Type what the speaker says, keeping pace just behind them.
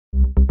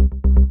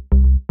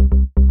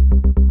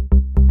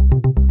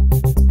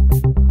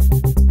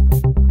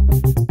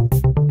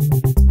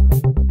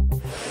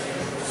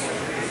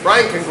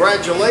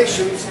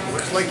congratulations.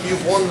 Looks like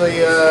you've won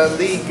the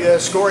league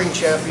scoring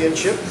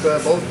championship,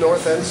 both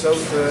North and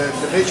South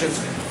divisions.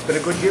 It's been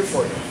a good year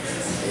for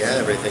you. Yeah,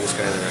 everything's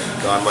kind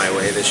of gone my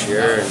way this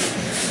year, and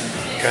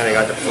kind of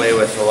got to play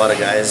with a lot of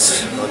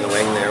guys on the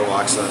wing there.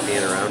 Walk's not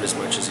being around as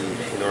much as he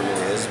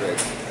normally is,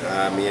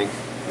 but me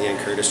and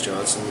Curtis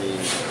Johnson, we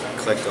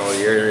clicked all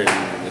year,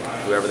 and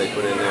whoever they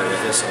put in there with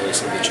us always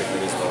seemed to chip in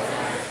as well.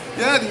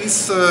 Yeah,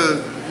 he's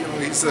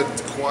a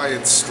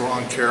quiet,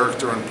 strong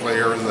character and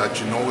player that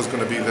you know is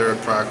going to be there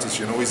at practice.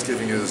 You know he's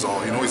giving it his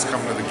all. You know he's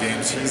coming to the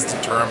games. He's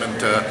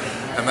determined,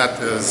 and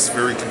that is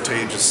very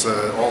contagious.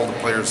 All the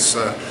players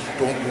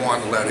don't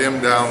want to let him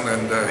down,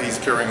 and he's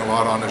carrying a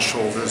lot on his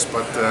shoulders.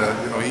 But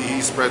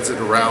he spreads it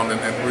around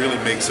and really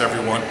makes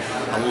everyone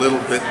a little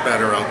bit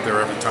better out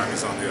there every time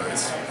he's on the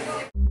ice.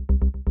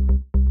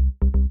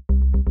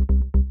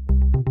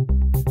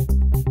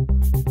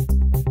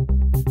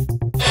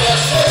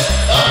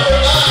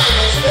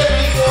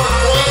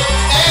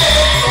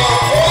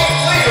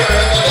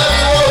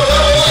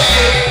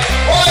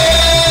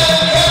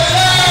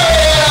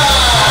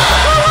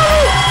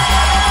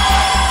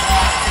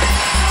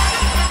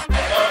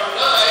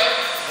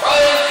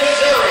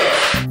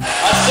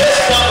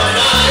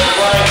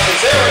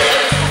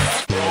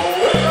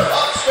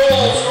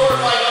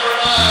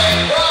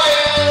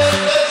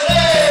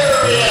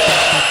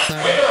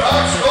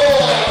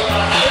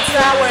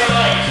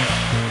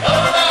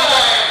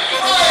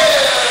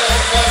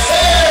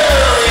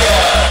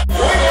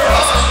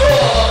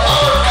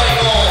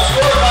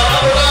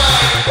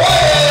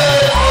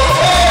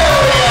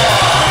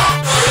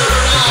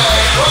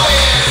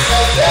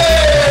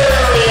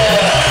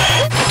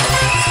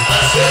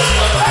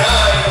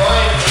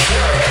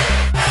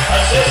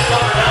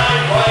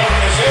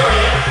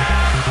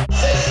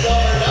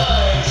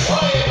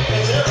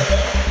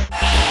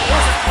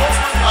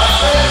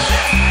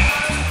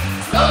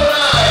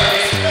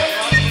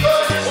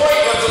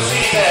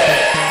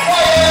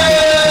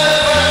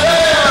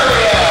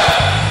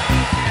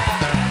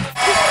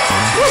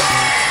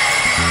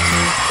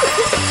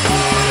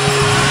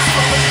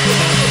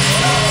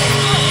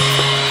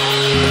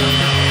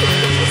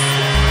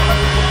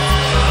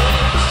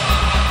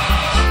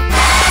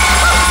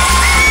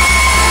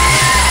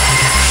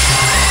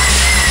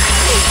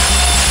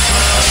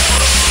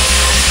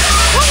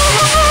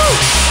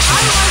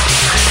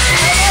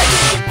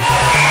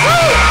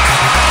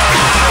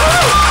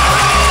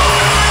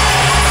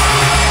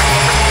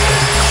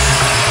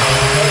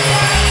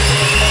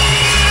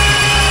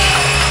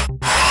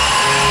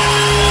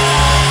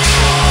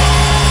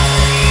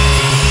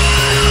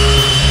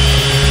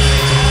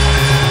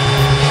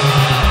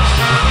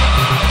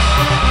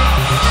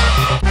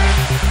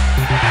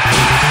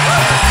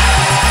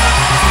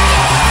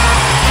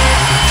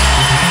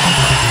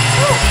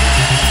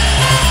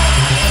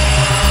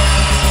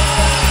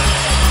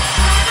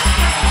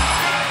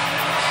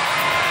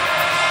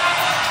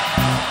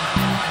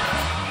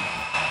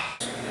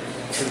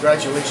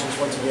 Congratulations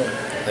once again.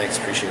 Thanks,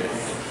 appreciate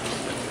it.